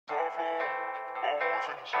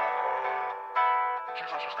feeling so high. She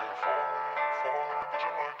said she's scared of falling, but you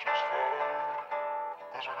might just fly.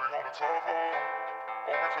 Cause we be on the top, oh,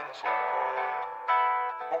 we feeling so high.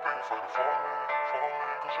 Don't be afraid of falling,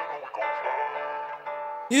 cause you know we gon' fly.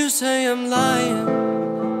 You say I'm lying,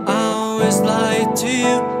 I always lie to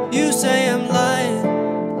you. You say I'm lying,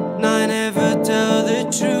 and I never tell the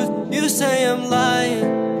truth. You say I'm lying,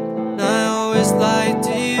 and I always lie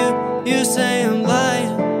to you. You say I'm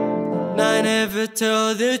lying, and I never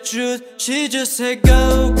tell the truth. She just said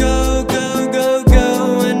go, go, go, go,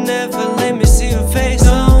 go, and never let me see her face.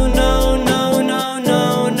 No, no, no, no,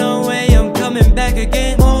 no, no way I'm coming back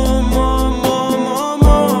again. More, more, more, more,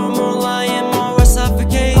 more, more lying, more I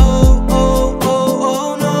suffocate. Oh, oh, oh,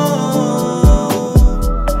 oh, no.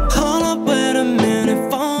 Hold up, wait a minute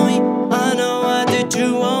for me. I know I did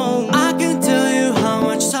you wrong. I can tell you how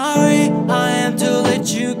much sorry I am to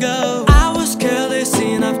let you go. I was careless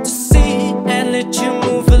enough to see and let you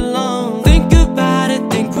move along. Think about it,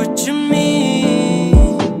 think what you mean.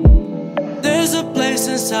 There's a place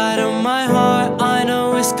inside of my heart I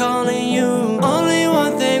know it's calling you. Only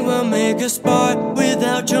one thing will make us part.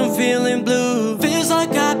 Without you I'm feeling blue. Feels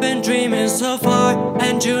like I've been dreaming so far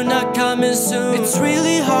and you're not coming soon. It's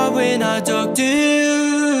really hard when I talk to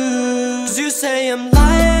you. Cause you say I'm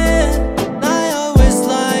lying, I always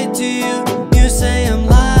lie to you. You say I'm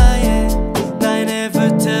lying, and I never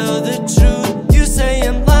tell the truth. You say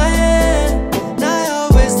I'm lying, and I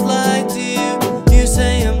always lie to you. You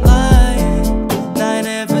say I'm lying, and I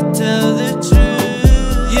never tell the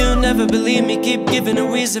truth. You never believe me, keep giving a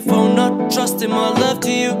reason for not trusting my love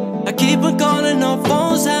to you. I keep on calling, no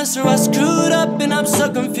phones answer. I screwed up and I'm so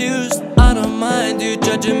confused. I don't mind you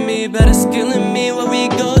judging me, but it's killing me what we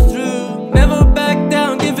go through. Never back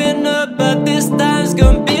down, giving up, but this time's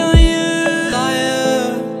gonna be on you.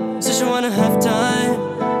 Liar, says she wanna have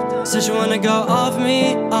time, says she wanna go off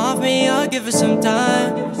me, I'll give her some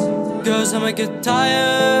time. Cause I'ma get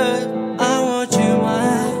tired, I want you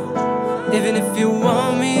mine. Even if you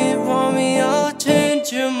want me, I'll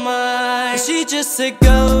change your mind. She just said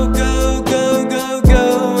go, go, go, go,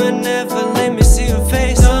 go, and never let me see her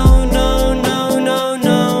face.